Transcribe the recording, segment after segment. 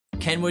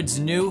Kenwood's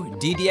new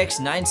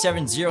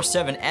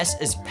DDX9707S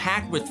is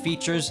packed with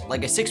features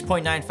like a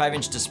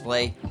 6.95-inch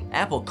display,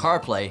 Apple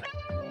CarPlay,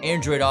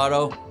 Android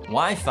Auto,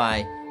 Wi-Fi,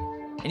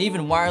 and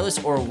even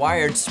wireless or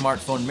wired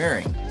smartphone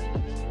mirroring.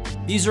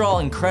 These are all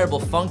incredible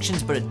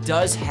functions, but it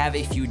does have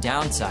a few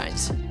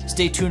downsides.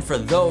 Stay tuned for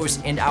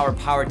those and our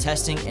power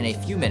testing in a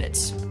few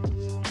minutes.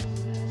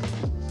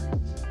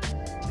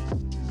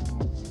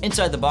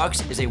 Inside the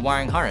box is a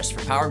wiring harness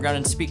for power, ground,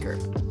 and speaker.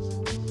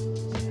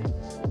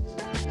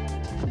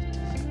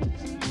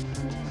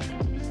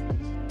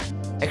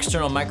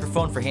 External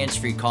microphone for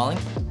hands-free calling.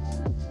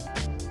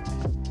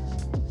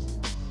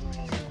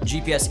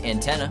 GPS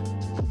antenna.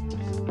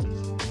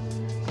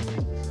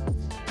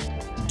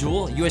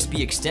 Dual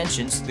USB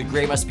extensions. The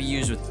gray must be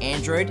used with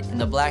Android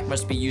and the black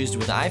must be used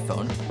with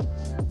iPhone.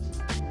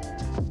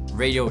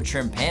 Radio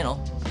trim panel.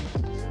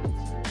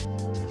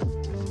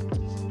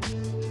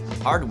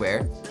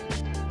 Hardware.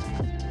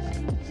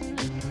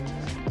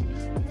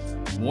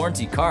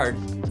 Warranty card.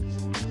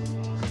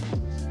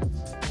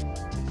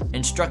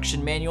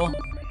 Instruction manual.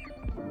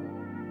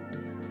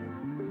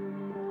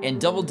 And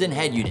double DIN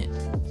head unit.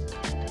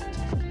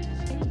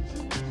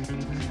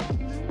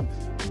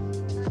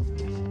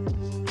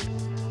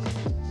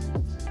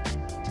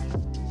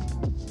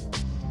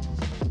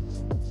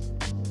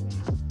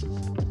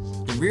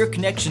 The rear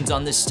connections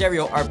on this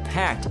stereo are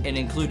packed and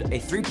include a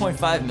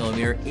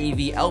 3.5mm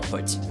AV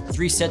output,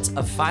 3 sets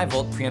of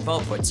 5V preamp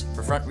outputs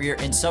for front, rear,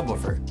 and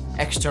subwoofer,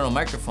 external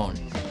microphone,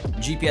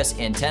 GPS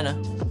antenna,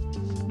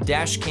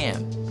 dash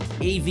cam,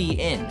 AV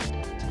in,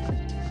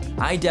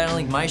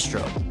 iDialing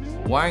Maestro,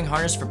 wiring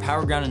harness for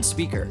power, ground, and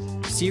speaker,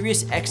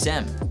 Sirius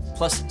XM,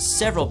 plus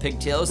several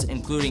pigtails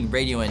including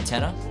radio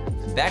antenna,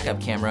 backup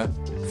camera,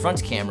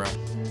 front camera,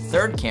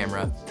 third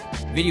camera,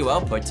 video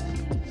output,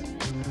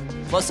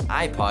 plus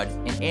iPod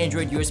and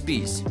Android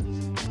USBs.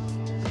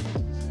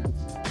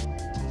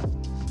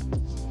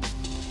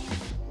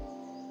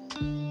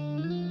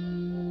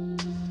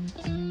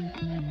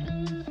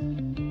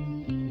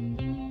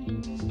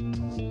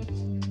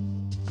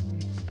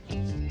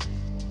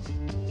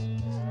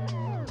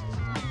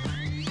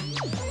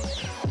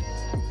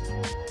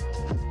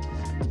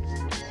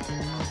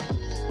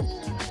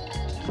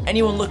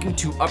 Anyone looking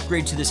to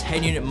upgrade to this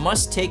head unit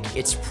must take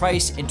its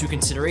price into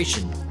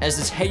consideration, as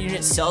this head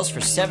unit sells for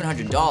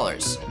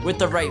 $700. With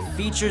the right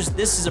features,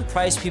 this is a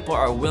price people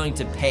are willing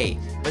to pay,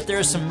 but there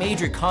are some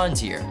major cons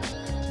here.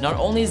 Not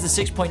only is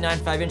the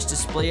 6.95-inch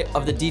display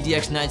of the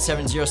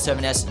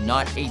DDX9707S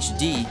not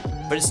HD,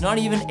 but it's not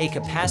even a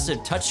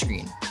capacitive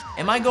touchscreen.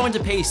 Am I going to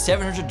pay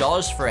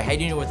 $700 for a head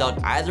unit without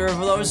either of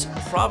those?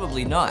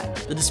 Probably not.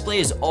 The display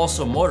is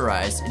also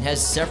motorized and has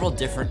several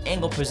different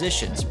angle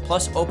positions,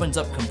 plus opens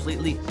up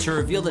completely to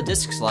reveal the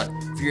disc slot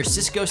for your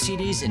Cisco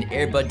CDs and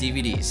Airbud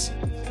DVDs.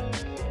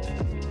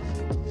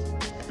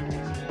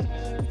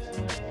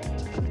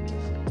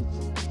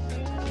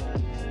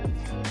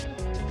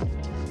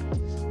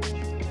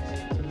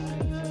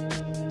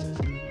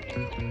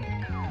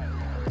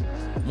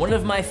 One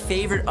of my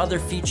favorite other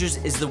features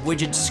is the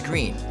widget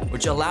screen,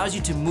 which allows you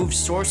to move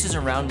sources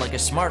around like a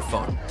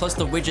smartphone. Plus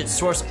the widget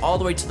source all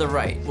the way to the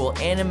right will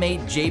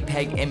animate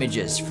JPEG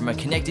images from a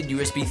connected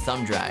USB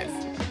thumb drive.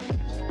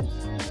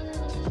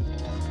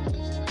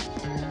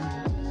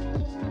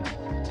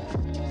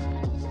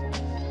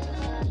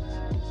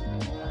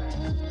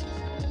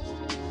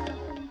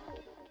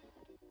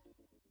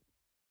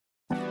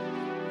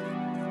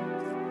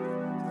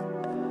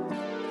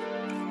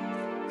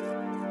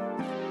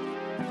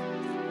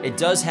 It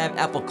does have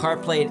Apple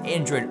CarPlay and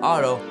Android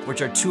Auto,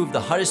 which are two of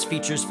the hottest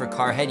features for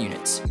car head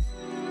units.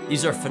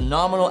 These are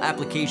phenomenal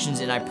applications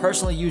and I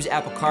personally use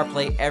Apple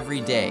CarPlay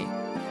every day.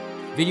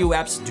 Video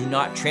apps do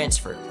not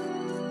transfer.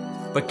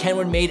 But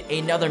Kenwood made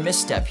another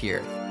misstep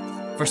here.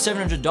 For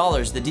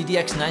 $700, the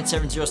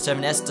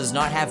DDX9707S does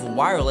not have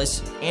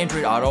wireless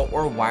Android Auto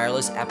or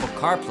wireless Apple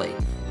CarPlay.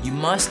 You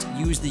must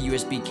use the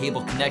USB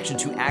cable connection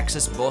to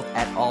access both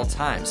at all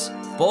times.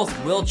 Both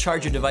will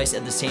charge your device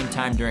at the same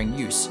time during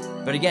use,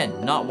 but again,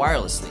 not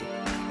wirelessly.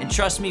 And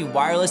trust me,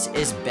 wireless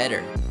is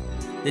better.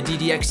 The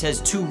DDX has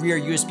two rear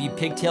USB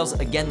pigtails.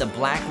 Again, the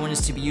black one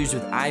is to be used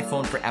with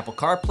iPhone for Apple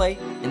CarPlay,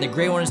 and the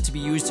gray one is to be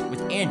used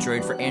with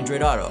Android for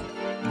Android Auto.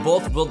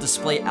 Both will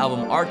display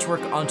album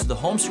artwork onto the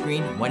home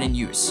screen when in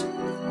use.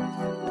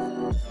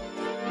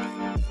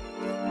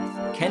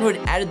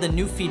 Kenwood added the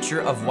new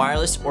feature of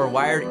wireless or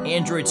wired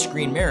Android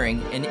screen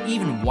mirroring and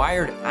even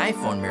wired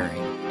iPhone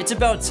mirroring. It's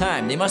about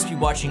time, they must be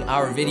watching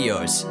our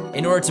videos.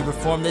 In order to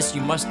perform this,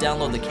 you must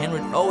download the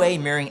Kenwood OA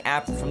mirroring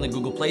app from the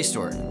Google Play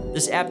Store.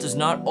 This app does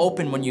not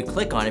open when you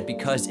click on it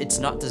because it's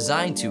not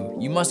designed to.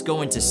 You must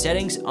go into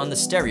settings on the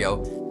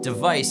stereo,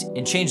 device,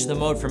 and change the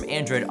mode from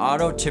Android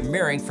Auto to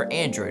mirroring for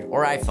Android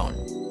or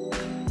iPhone.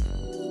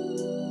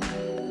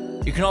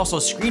 You can also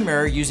screen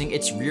mirror using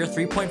its rear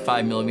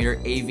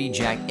 3.5mm AV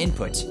jack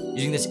input.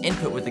 Using this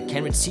input with the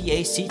Kenwood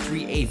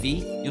CA-C3 AV,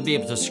 you'll be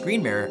able to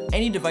screen mirror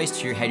any device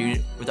to your head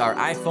unit with our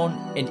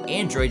iPhone and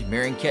Android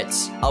mirroring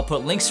kits. I'll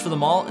put links for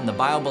them all in the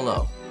bio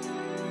below.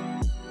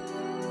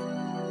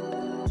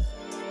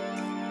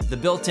 The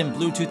built-in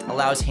Bluetooth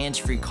allows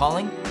hands-free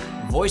calling,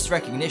 voice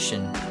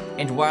recognition,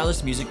 and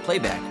wireless music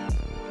playback.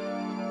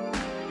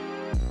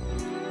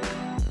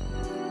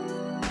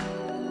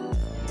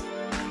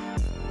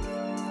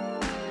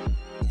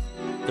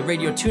 The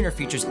radio tuner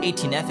features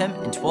 18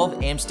 FM and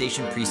 12 AM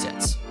station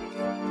presets.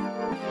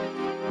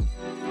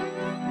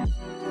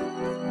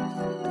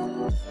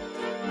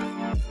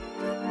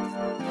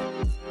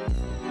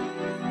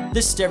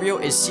 This stereo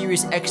is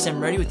Sirius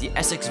XM ready with the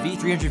SXV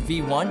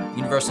 300V1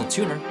 universal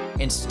tuner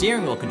and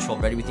steering wheel control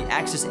ready with the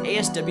Axxess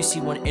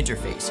ASWC1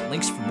 interface.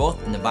 Links for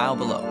both in the bio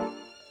below.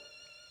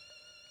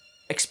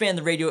 Expand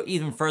the radio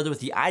even further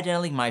with the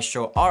iDynamic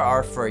Maestro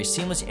RR for a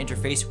seamless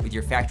interface with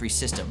your factory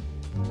system.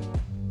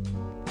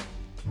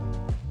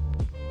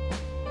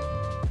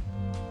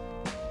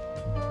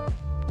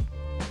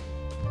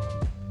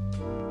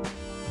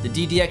 The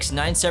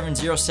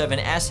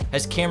DDX9707S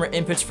has camera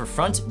inputs for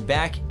front,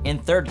 back,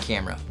 and third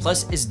camera,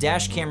 plus is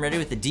dash cam ready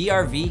with the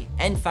DRV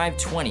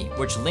N520,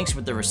 which links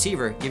with the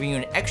receiver, giving you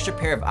an extra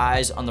pair of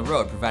eyes on the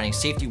road, providing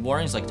safety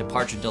warnings like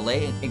departure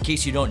delay in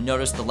case you don't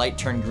notice the light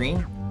turn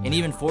green, and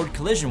even forward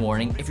collision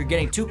warning if you're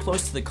getting too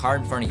close to the car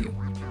in front of you.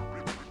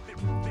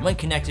 When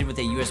connected with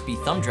a USB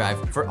thumb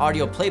drive for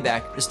audio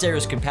playback, the stereo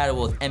is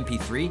compatible with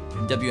MP3,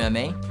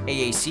 WMA,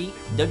 AAC,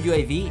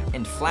 WAV,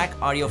 and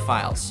FLAC audio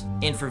files.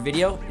 And for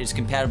video, it is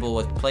compatible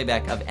with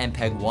playback of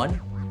MPEG-1,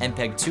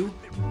 MPEG-2,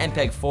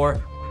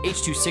 MPEG-4,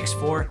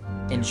 H.264,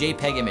 and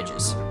JPEG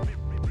images.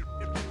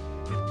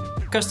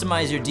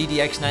 Customize your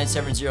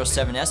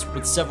DDX9707S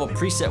with several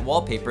preset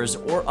wallpapers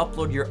or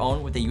upload your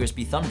own with a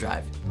USB thumb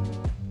drive.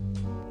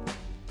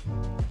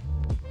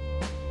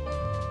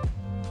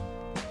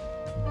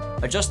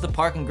 Adjust the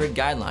parking grid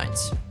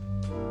guidelines.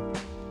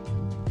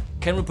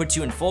 Kenwood puts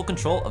you in full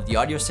control of the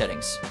audio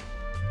settings.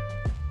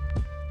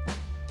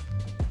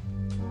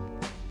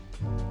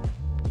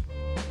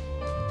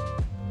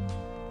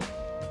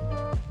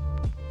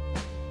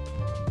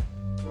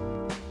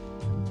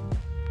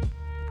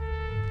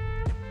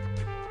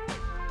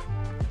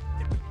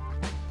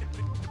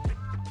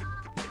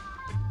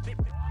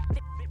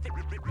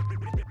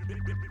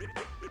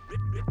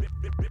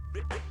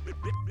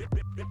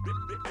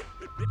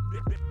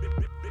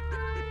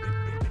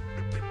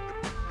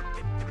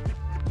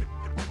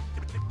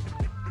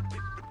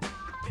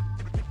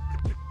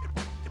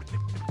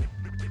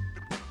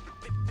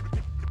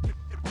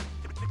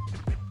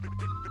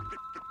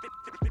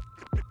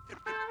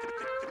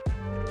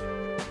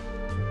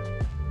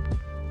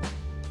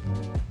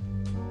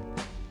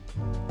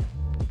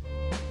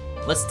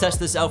 Let's test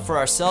this out for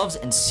ourselves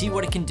and see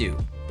what it can do.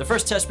 The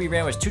first test we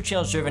ran was 2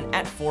 channels driven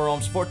at 4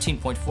 ohms,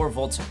 14.4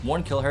 volts,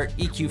 1 kHz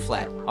EQ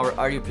flat. Our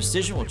audio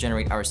precision will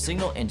generate our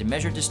signal and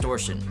measure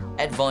distortion.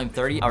 At volume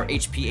 30, our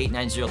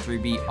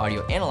HP8903B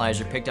audio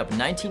analyzer picked up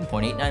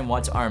 19.89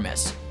 watts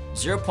RMS,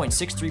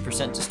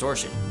 0.63%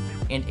 distortion,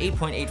 and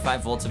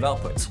 8.85 volts of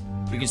output.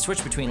 We can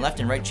switch between left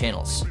and right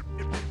channels.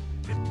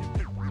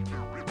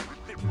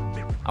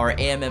 Our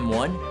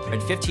AMM1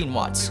 read 15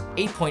 watts,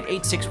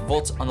 8.86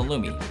 volts on the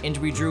Lumi, and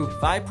we drew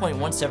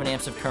 5.17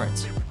 amps of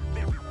current.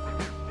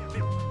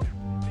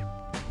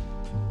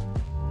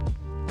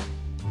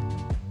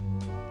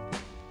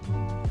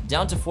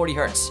 Down to 40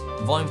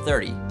 Hz, volume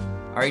 30,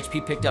 our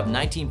HP picked up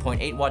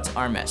 19.8 watts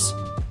RMS,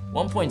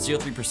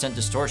 1.03%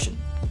 distortion,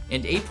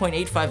 and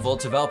 8.85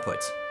 volts of output.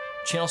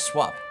 Channel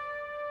swap.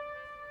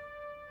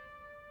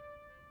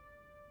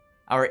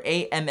 Our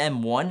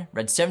AMM1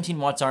 read 17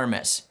 watts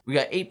RMS. We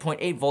got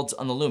 8.8 volts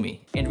on the Lumi,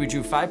 and we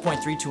drew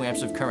 5.32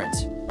 amps of current.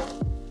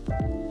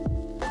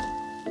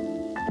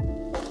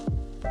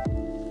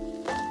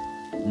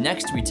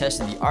 Next, we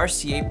tested the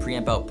RCA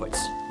preamp outputs,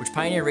 which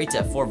Pioneer rates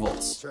at 4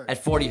 volts.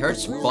 At 40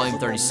 Hz, volume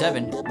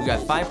 37, we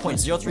got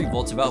 5.03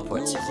 volts of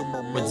output,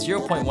 with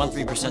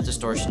 0.13%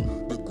 distortion.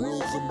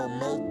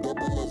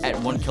 At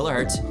 1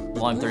 kHz,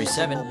 volume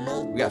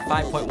 37, we got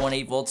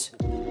 5.18 volts,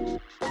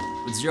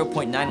 with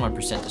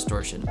 0.91%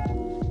 distortion.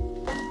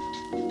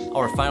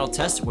 Our final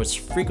test was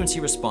frequency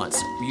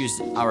response. We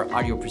used our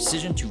audio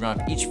precision to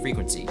round up each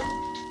frequency.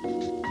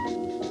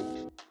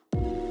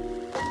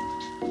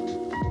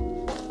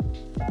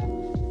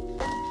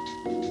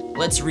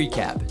 Let's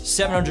recap.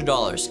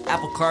 $700,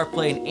 Apple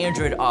CarPlay and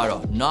Android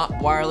Auto, not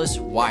wireless,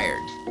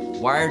 wired.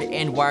 Wired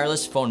and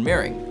wireless phone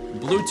mirroring.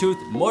 Bluetooth,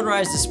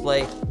 motorized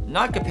display,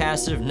 not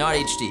capacitive, not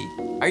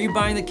HD. Are you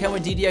buying the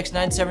Kenwood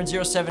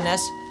DDX9707S?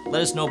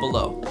 Let us know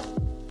below.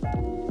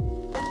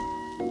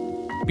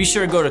 Be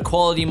sure to go to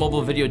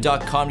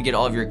qualitymobilevideo.com to get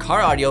all of your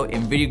car audio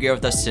and video gear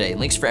with us today.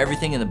 Links for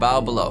everything in the bio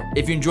below.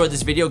 If you enjoyed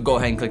this video, go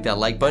ahead and click that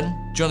like button,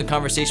 join the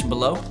conversation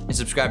below, and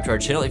subscribe to our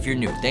channel if you're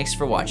new. Thanks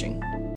for watching.